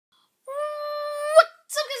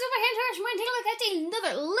at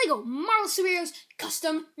another LEGO Marvel Superheroes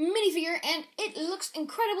custom minifigure, and it looks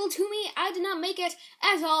incredible to me. I did not make it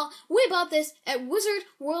at all. We bought this at Wizard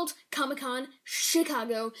World Comic Con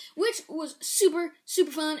Chicago, which was super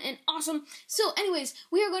fun and awesome. So anyways,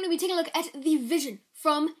 we are going to be taking a look at the Vision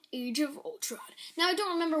from Age of Ultron. Now, I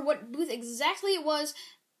don't remember what booth exactly it was.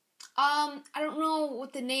 I don't know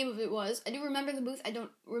what the name of it was. I do remember the booth. I don't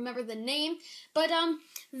remember the name. But,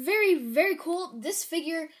 very cool. This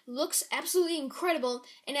figure looks absolutely incredible,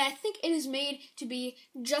 and I think it is made to be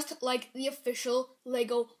just like the official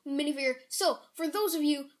LEGO minifigure. So, for those of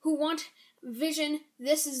you who want Vision,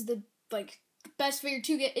 this is the best figure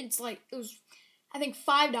to get. It was, I think,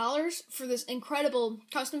 $5 for this incredible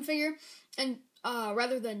custom figure, and,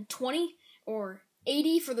 rather than 20 or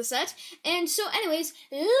 80 for the set. And so anyways,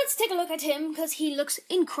 let's take a look at him because he looks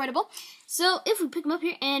incredible. So if we pick him up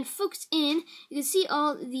here and focus in, you can see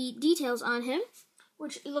all the details on him,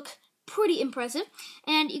 which look pretty impressive.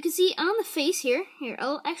 And you can see on the face here,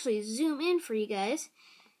 I'll actually zoom in for you guys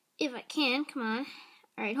if I can. Come on.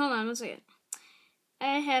 Alright, hold on one second.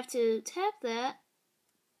 I have to tap that,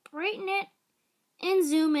 brighten it, and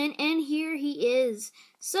zoom in, and here he is.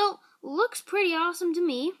 So looks pretty awesome to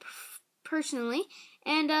me personally,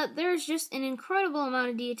 and there's just an incredible amount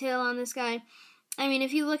of detail on this guy. I mean,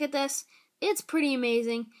 if you look at this, it's pretty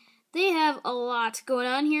amazing. They have a lot going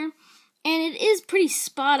on here, and it is pretty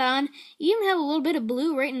spot on. You even have a little bit of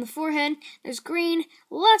blue right in the forehead. There's green,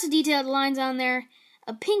 lots of detailed lines on there,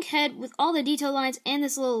 a pink head with all the detailed lines, and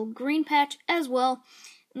this little green patch as well,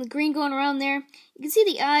 and the green going around there. You can see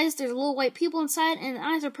the eyes. There's a little white pupil inside, and the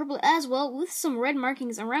eyes are purple as well, with some red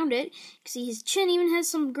markings around it. You can see his chin even has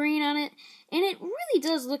some green on it, and it really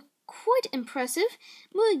does look quite impressive.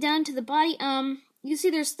 Moving down to the body, you can see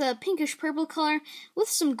there's the pinkish purple color with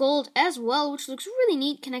some gold as well, which looks really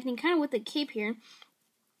neat, connecting kind of with the cape here.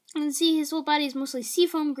 You can see his whole body is mostly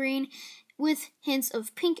seafoam green, with hints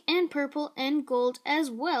of pink and purple and gold as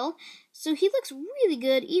well. So he looks really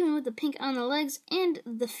good, even with the pink on the legs and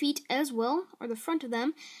the feet as well, or the front of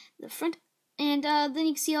them. And then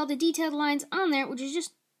you can see all the detailed lines on there, which is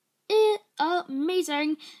just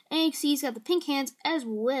amazing. And you can see he's got the pink hands as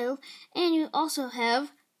well. And you also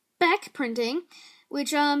have back printing,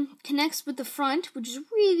 which connects with the front, which is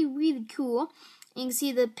really cool. And you can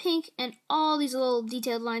see the pink and all these little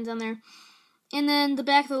detailed lines on there. And then the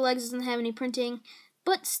back of the legs doesn't have any printing,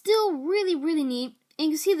 but still really neat. And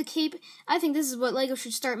you can see the cape. I think this is what LEGO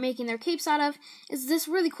should start making their capes out of, is this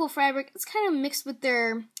really cool fabric. It's kind of mixed with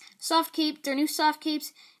their soft cape, their new soft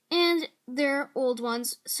capes, and their old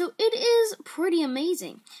ones. So it is pretty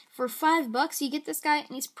amazing. For $5, you get this guy,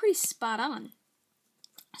 and he's pretty spot on.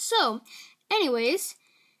 So, anyways,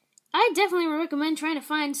 I definitely recommend trying to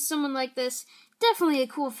find someone like this. Definitely a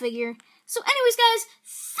cool figure. So anyways, guys,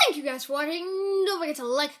 thank you guys for watching. Don't forget to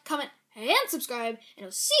like, comment, and subscribe. And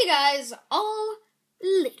I'll see you guys all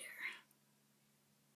later.